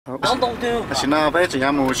xin nó với chỉ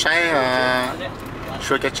là một sai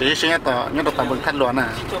sửa cái chế sẽ nhớ tao bưng thắt luôn à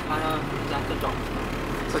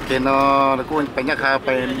sau khi nó cũngไปยักษ์ไป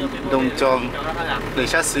ดงจองเลย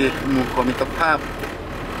ชาซีหมู่ของมิตรภาพ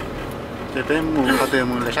จะเป็นหมู่เขาเดิมห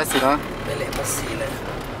มู่เลยชาซีเนาะเป็นเลยชาซีเลย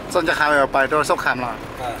ส่วนจะเข้าไปโดนสงครามหรอ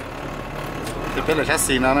จะเป็นเลยชา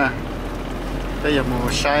ซีเนาะนะก็อย่างหมู่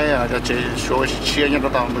ใช้จะเจอชัวเชียร์ยัง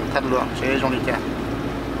ต้องบึงทัดหลวงใช้ตรงนี้แก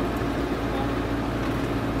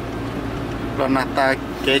เราหน้าตา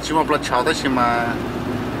เก๋ชิมว่าปลาเช้าได้ชิมา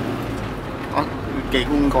อ๋อเก๋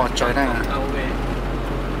กุ้งก่อนจอยได้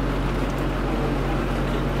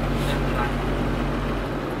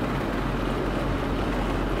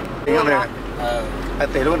นี่เลยไอ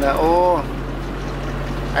เตะรุ่นนะโอ้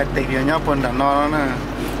ไอเตะเดียวเนี่ยปนดันนอนแล้วนะ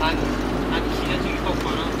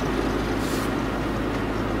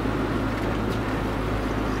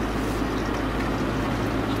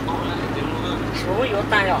手有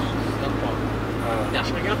大呀，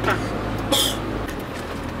手有大。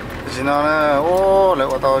现在呢，哦，来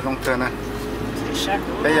我到中间呢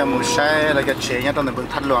，bây giờ mùa say là cái chế nhá, trong này vẫn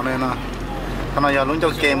thắt loạn này nè, còn bây giờ luôn cho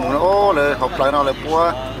kèm mùa nó, ô, là học lại nó là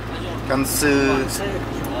búa chân sư,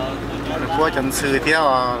 là búa chân sư theo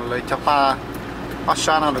là cho pha, ớt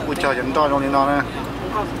sa nó là búa cho dẫn đo trong này nó nè,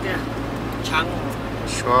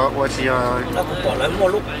 số, tôi chỉ nó cũng bỏ lại một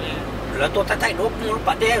lúc, là tôi thay lúc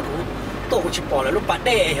bát đê cũng tôi chỉ bỏ lại lúc bát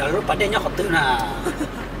đê nhá học từ nào,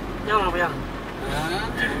 nhá là bây giờ,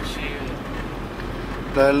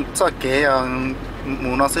 là cho cái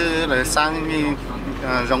mùa nó sẽ là sang như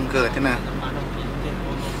rong cửa thế này,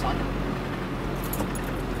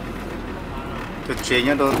 cái chế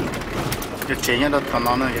nhá đó, còn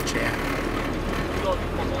nó nữa cái chế.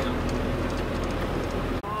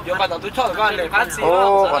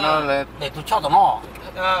 Ô, còn nó là để tôi cho tao nó,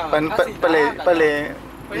 bên lề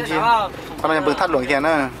cái gì, còn nó bưng thắt luồng kia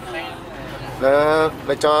nữa,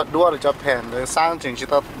 là cho đua là cho phèn, là sang chừng chỉ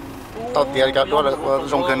tao tiền cho đua là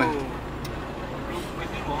rong cửa này.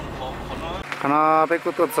 Còn nó bây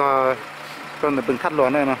giờ tôi là bưng thắt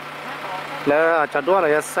luồng này nè, là cho đua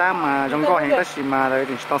là sang mà trong có hiện tất chỉ mà là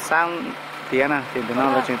chỉ tao sang tiền nè, tiền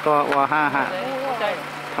nó là chỉ tao qua ha,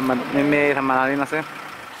 thầm mà mê thầm mà đi nó sẽ,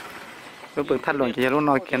 lúc bưng thắt luồng chỉ lúc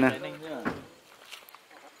nói kia nè,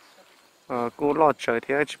 cô lo trời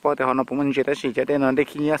thì chỉ bảo thì họ nó cũng mình chỉ tất chỉ để nó để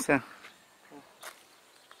khi nhá xem,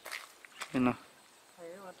 nè.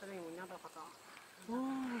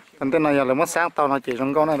 Còn tên này là mất sáng tao nó chỉ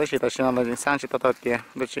trong con này nó chỉ tại sao là sáng chỉ tao tiền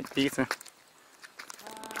nó chỉ tí thôi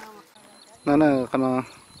nó là con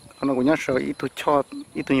nó cũng nhớ sợ ít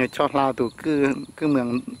tu nhiều cho lao tu cứ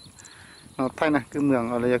mường nó thay này cứ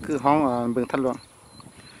mường ở đây cứ hóng ở bừng thắt luôn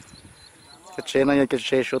cái chế này cái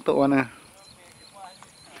chế số tổ này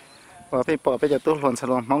và phải bỏ bây giờ tôi luồn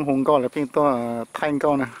salon mong hùng con là phải tôi thay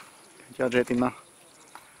con này cho chế thì nó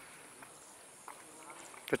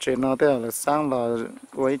cái chế nó thế là sáng là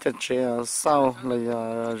với cái chế sau là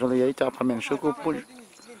rồi lấy cho phần miếng số của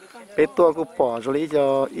bé tua của bỏ rồi lấy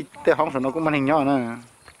cho ít cái hóng nó cũng màn hình nhỏ nữa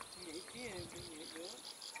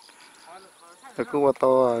rồi cứ vào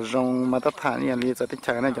to rong mà tất thản như lý giải tích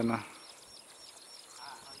trái này cho nó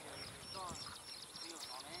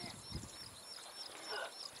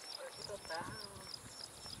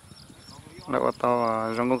lại vào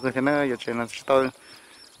to rong cũng cứ thế nữa giờ chế là tôi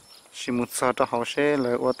chỉ một sao cho họ sẽ là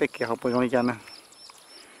ở tây kia họ bồi dưỡng cho nên,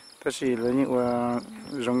 thế thì là những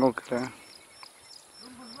rong ngô kia,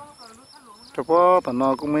 cho có tụi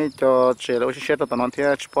nó cũng mới cho trẻ là sẽ tụi nó thì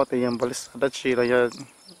chỉ bảo tiền bớt đó chỉ là giờ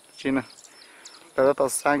chỉ nè, đó tao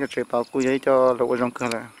sang cho trẻ tao cũng vậy cho là rong kia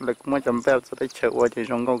là cũng mới chấm bèo cho tới chợ ở chỉ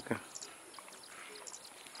rong ngô kia,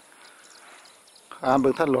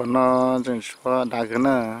 bữa thắt lợn nó chỉ cho đại cái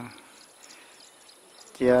nè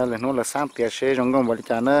kia là nó là sáng tiệt sẽ trong công việc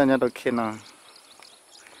trả nữa nhá đôi khi nào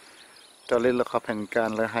cho lên là học hành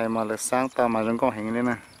càn là hay mà là sáng ta mà trong công hành này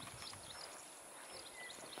nè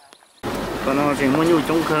còn nó chỉ muốn nhu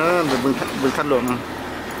trong khơi để bưng thắt lộn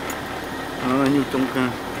nó nhu trong khơi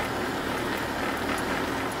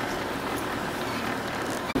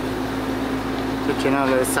cái chuyện nào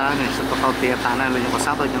là sáng này sẽ có tiệt ta này là những cái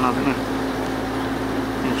sáng thôi cho nó thế này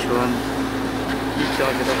mình chuồn đi cho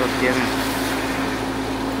cái đó tiệt này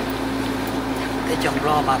cái chồng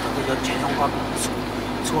lo mà tôi cho chuyện không có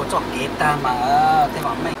xua cho kế ta mà thế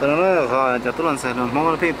mà mấy tao nói rồi cho tôi làm sao rồi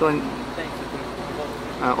mong là tôi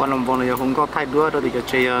quan làm vòng này không có thay đua đâu thì cho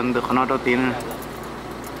chơi được nó đầu tiên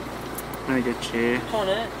này cho chơi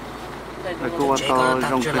là cô tao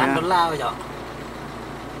rong cái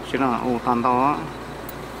chỉ là toàn to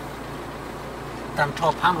tan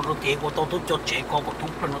cho phá một cái của tôi cho trẻ con của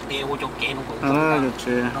chúng nó tiêu cho trẻ nó cũng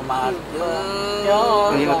nó mà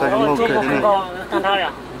นี่ก็ตัวนี้โอเคนี่ thôi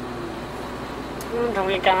à trong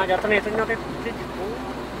cái càng cho tôi này tôi nó cái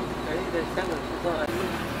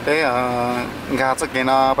thế gà cho cái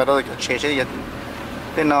nó bắt đầu chế chế vậy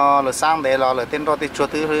thế nó là sang để là tên đó thì chúa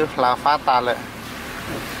thứ là phát tài lại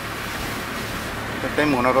thế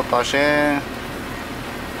muốn nó to sẽ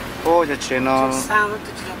ô cho chế nó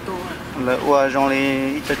là ua trong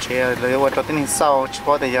đi cho chế là ua cho tên sau chỉ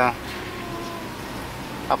có để giờ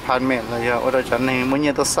apartment là giờ ở đó cho nên muốn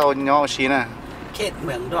nhiều tôi sau nhỏ xí nè kết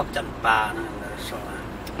mường đọc chấm pa nè sao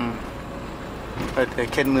ไป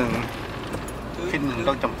เข็นเมือง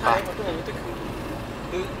ต้องจำปา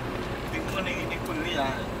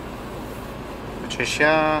เชี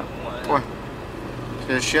ยโอ้ย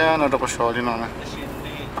เชียน่าจะประชดดีน้องนะ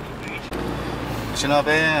ฉันเอาไป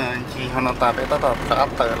ที่ฮานอตาไปตั้งแต่ตัด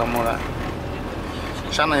เตอร์ละมั้งละ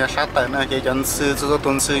ฉันน่ะอยากชัดเตอร์นะแกยันซื้อตัว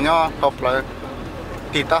ตุนซื้อเนาะพอปล่อย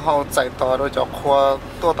ตีตาเขาใจต่อโดยจะคว้า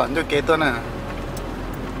ตัวตันจะเกตัวน่ะ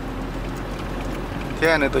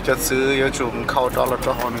thế này tôi choซื้อ chụp khâu cho là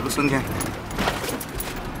cho họ này cũng xuân thế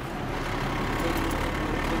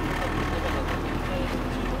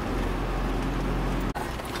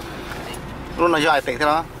lúc nào giờ ai tịnh thế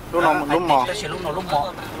đó lúc nào lúc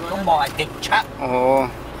mò ai tịnh chắc ồ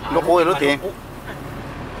lúc cuối lúc tiền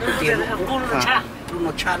lúc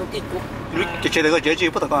nó cha lúc tịnh chỉ chơi được cái chơi gì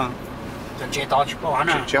bất tận con chơi to chứ có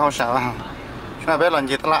nè chơi không sao à chúng ta biết là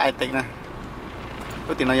gì ta là ai tịnh này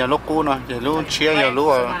lúc tiền này giờ lúc cũ nè giờ lúc chia giờ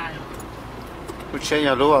lúc chia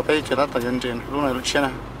giờ lúc bây giờ đã tập dân chuyện lúc này lúc chia nè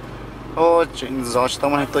ô chuyện gió chỉ tao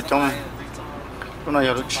mới tôi trong này lúc này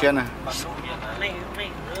giờ lúc chia nè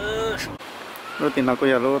lúc tiền nào có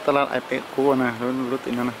giờ lúc ta là ai tệ cũ nè lúc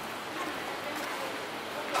tiền nào nè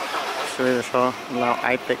chơi cho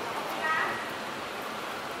Lao-Itecc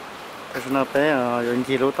cái nào bé giờ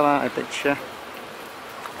gì lúc ta là ai tệ chia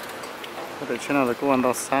cái chia nào là cái quan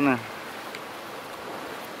đó sáng nè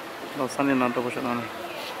เราสั้นนี่นานตัวผู้ชนะ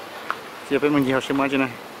เจียเป็นมันยี่ห้อชิมาจีน่ะ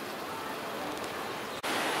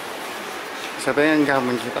ใช่เป็นการ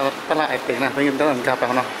มันยี่ตลาดไอเต็กนะเป็นตลาดการไปเ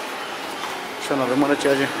ขาเนาะฉันเอาไปหมดแล้วเจ้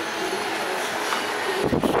าจี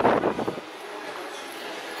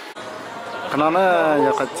ขณะนั้นอย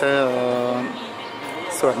ากจะ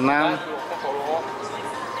สวนน้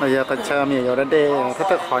ำเราอยากจะมีอยู่ได้ถ้า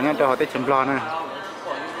จะขอเนี่ยจะขอได้ชิมปลานะ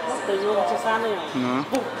เนาะ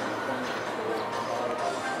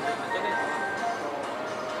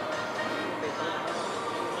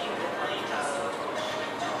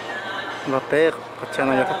เราเตะก็จะ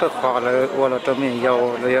น่าจะถ้าขอเลยว่าเราจะมียาว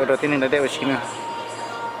เลยเราที่นี่ได้ไว้ชิ้นนะ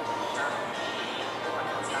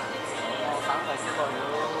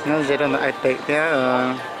งั้นเจตนาไอเตะเนี่ย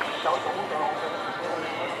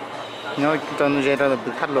งั้นตอนเจตนาบิ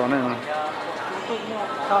ดทัดหลอเนี่ย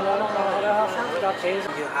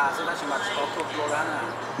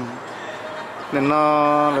เนี่ยน้อ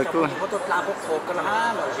เลยกู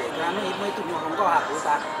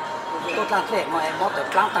tôi làm thế mà em mót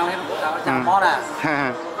được lăng tăng lên một cái chẳng mót à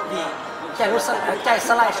vì chạy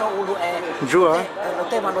slide sau u em rùa nó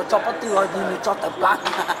tên mà nó cho bắt tiêu như cho tập lăng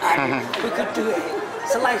vì cứ chơi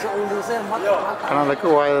slide sau u xem mót cái này là cứ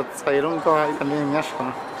quay xây luôn coi cái này nhát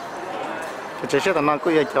xong cái chế nó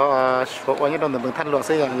cứ giờ cho số quay nhất đồng từ bừng thắt luộc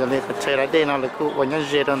xây giờ này cái chế lại đây nó là cứ quay nhất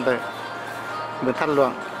dễ đồng từ bừng thắt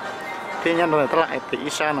luộc thế nhân rồi ta lại tỷ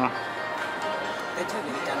sao nào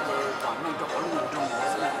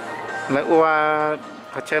lại qua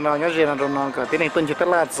cái chén nó nhớ gì là nó cả cái này tuần chỉ tất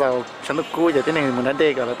là giàu chẳng được cua giờ cái này mình đã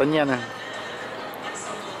đề cả là tất nhiên này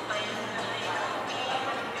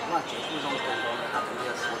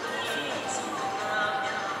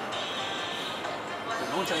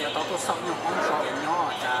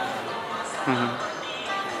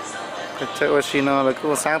cái chén oxy nó là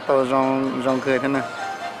cứ sáng tàu rong cười thế này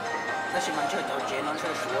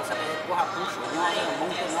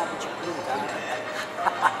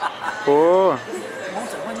ồ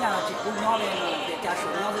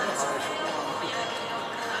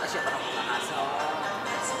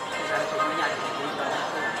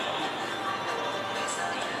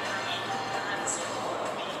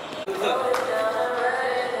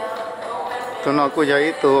tụi nó cứ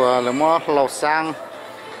giấy tụi là mua lẩu sang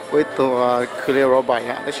với tụi clear rồi bảy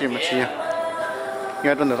á cái gì mà chia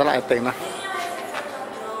nghe tụi nó lại tiền nè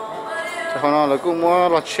cho nó là cứ mua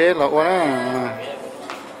lẩu chế lẩu quá đó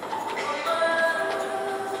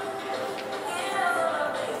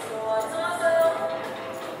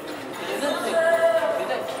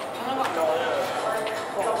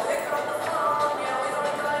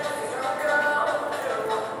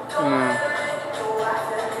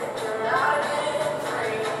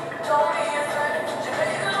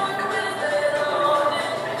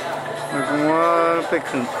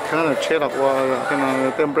可能车了我可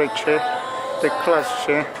能电 brake 车的 clutch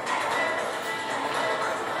车。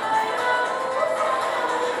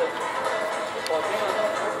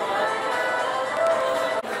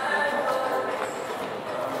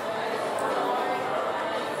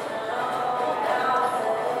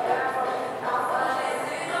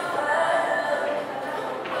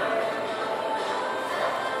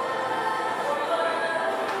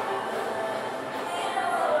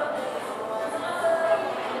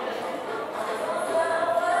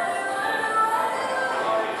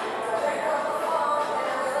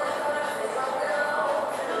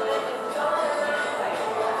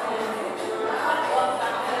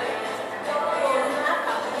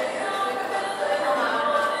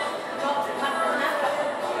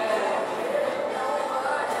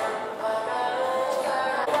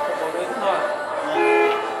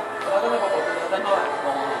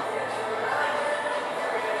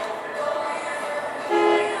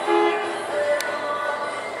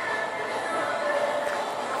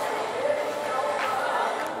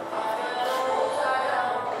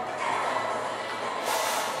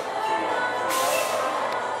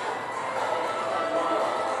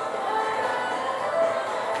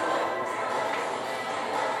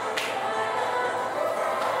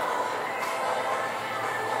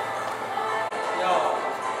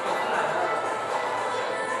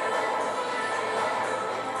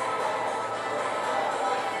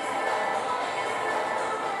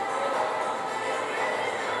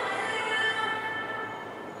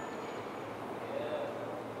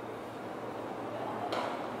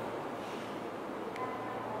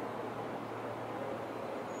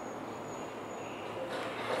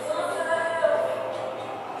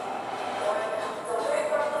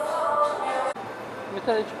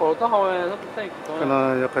可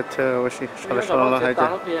能要开车，我是说了还得，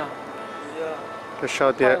这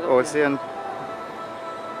少点我先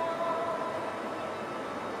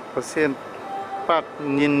ปัก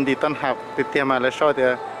ยินดีต้อนรับติดเตรียมมาแล้วชอบเดีย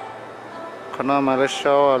ขนมมาแล้วช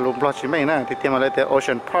อบลุงปลอดชิมไม่นะติดเตรียมมาแล้วเดีย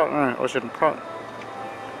Ocean Park นะ Ocean Park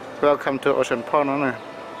Welcome to Ocean Park นั่นนะ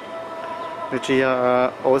นี่จี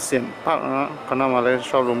Ocean Park นะขนมมาแล้ว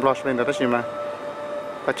ชอบลุงปลอดชิมไม่ได้ชิมมา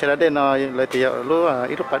ปัจจัยเด่นน้อยเลยเดียวรู้ว่า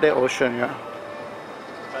อีกปัจจัย Ocean อ่ะ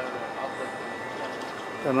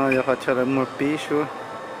แต่น้อยอยากจะเชื่อมือปีชัว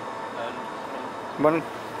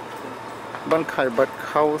บ้านไข่บัดเ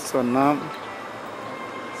ข้าสวนน้ำ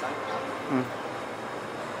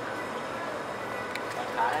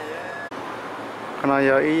ขณะ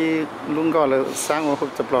ที่ลุงก็เลยสร้างว่าเขา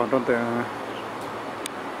จะปลอดตั้งแต่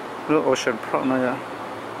เรื่อง Ocean Park นะยะ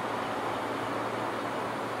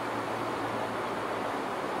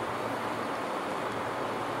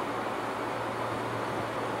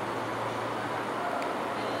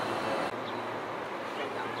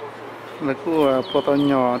แล้วก็พอตอน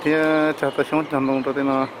หย่อที่จะไปช่วงจันทร์ลงตัวที่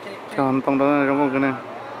นอจันทร์ตรงนั้นจังหวะกันเนี่ย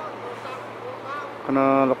ขณะ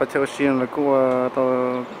เราไปเชี่ยวชาญแล้วก็ตัว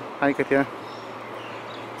ให้กันที่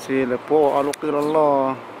สิแล้วพวกอาลูกคือล้อ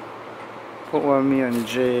พวกว่ามีอัน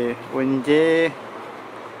เจวันเจ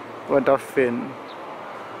ว่าดอฟฟิน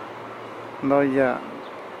น้อยอะ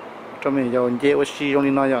จะมีอย่างเจว่าชีตรง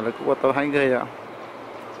นี้น้อยอะแล้วก็ว่าตัวให้กันอะ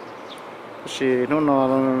ชีนู่นนอ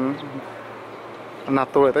นนัด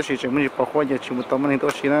ตัวแต่ชีจึงไม่พอควรจะชิมตัวมันในตัว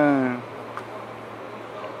ชีนะ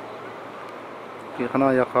ที่ขณะ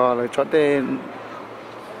อยากขอเลยจอดเด่น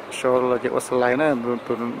โชว์เราจะว่าสไลด์นะ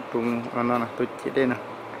ตัวนั่นนะตัวจีเด่นนะ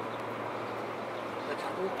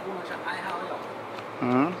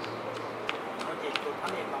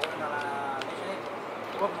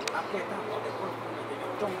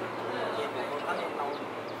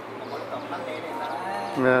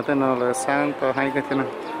แต่เราเลยสร้างตัวให้กันที่นั่น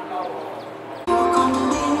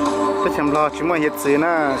ถ้าฉันรอชิมว่าเห็ดซื้อน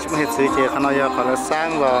ะชิมว่าเห็ดซื้อเจขนาดยาขอเราสร้าง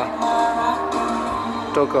ว่า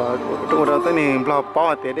ตัวก็ตัวเราตัวนี้เราป้อ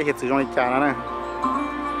เตะได้เห็ดซื้อตรงในจานนะ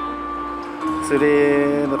ซื้อได้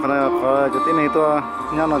ตัวขนาดขอจะที่ในตัว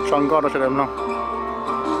ย่างนจองก็เราจะเริ่มลง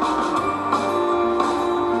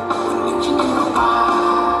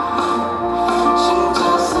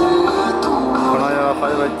ขนาดยาขอ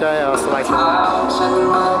จะใจสไลด์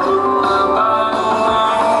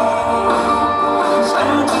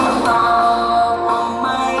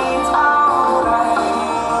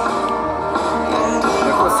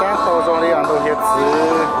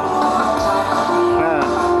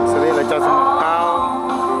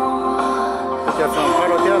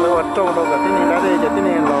trong đó cái này đã đây cái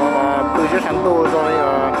này là từ cho sản đồ rồi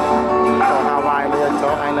cho Hawaii rồi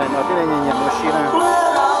cho ai này nó cái này nhìn một xí này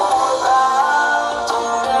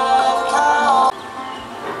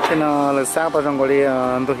cái nó là sao bao trong cái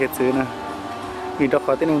tôi hết chữ này vì đó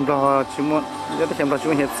khỏi tên rò chỉ muốn rất là chậm rò chỉ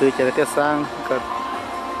muốn hiện sự chạy để sang cái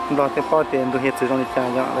rò thì bao tiền tôi hiện sự trong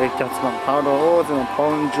chạy nhở để chặt sầm pháo đó sầm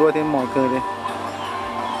pháo chúa thì mỏi cười đi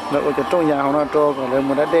rồi ở trong nhà họ nó cho còn lại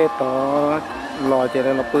một đã đê tỏ lò chạy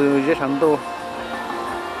là bự rất thắng tu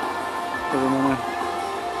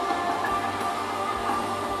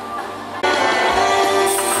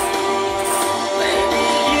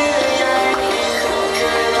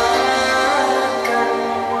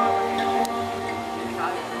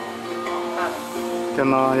cho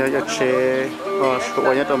nó ya chế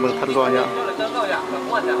số nhất là mình thật rồi nhá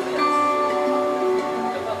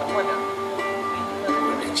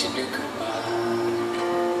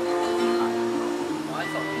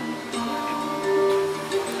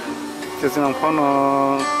chỉ xin làm khó nó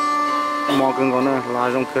mò cứng có nữa là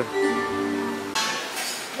trong cơ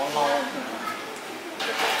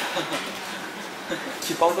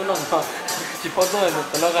chỉ bao tôi nó chỉ bao tôi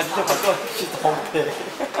nó gần như bao tôi chỉ thòng thế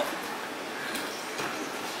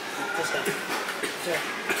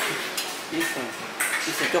ý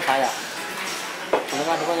tưởng cho phải à nó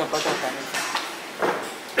ra nó có nhập bao cho phải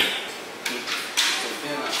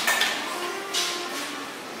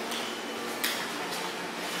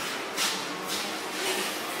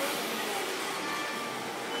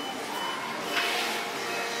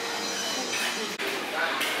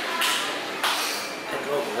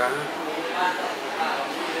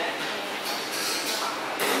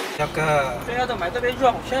cái cái tao máy tao bị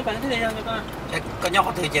ruột xe bắn thế này cái nhau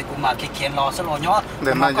họ từ giờ cũng mà cái kiện lò sẽ lò nhó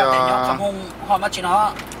để mà cho không hông họ mất chuyện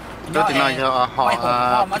nó đó thì nói cho họ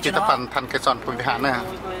chỉ tập thành cái sọn của Vientiane này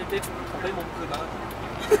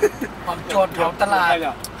họ chôn họ tala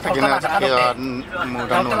cái này là mù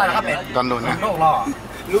đan nổi này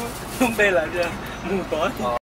lúc đây là mù có